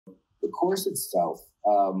course itself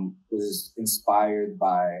was inspired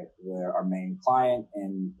by our main client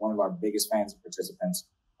and one of our biggest fans and participants,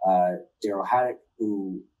 Daryl Haddock,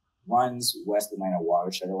 who runs West Atlanta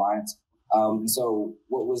Watershed Alliance. And so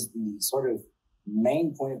what was the sort of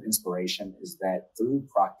main point of inspiration is that through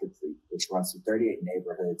Proctor Creek, which runs through 38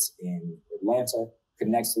 neighborhoods in Atlanta,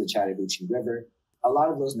 connects to the Chattahoochee River, a lot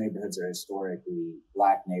of those neighborhoods are historically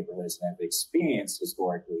Black neighborhoods and have experienced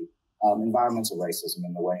historically environmental racism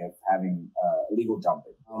in the way of having illegal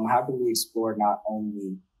dumping. How can we explore not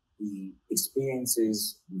only the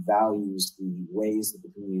experiences, the values, the ways that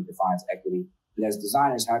the community defines equity, but as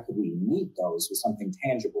designers, how could we meet those with something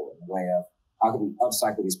tangible in the way of how could we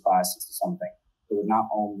upcycle these plastics to something that would not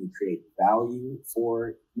only create value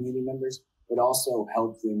for community members, but also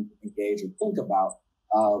help them engage or think about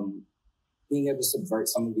being able to subvert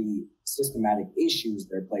some of the systematic issues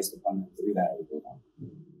that are placed upon them through that illegal dumping.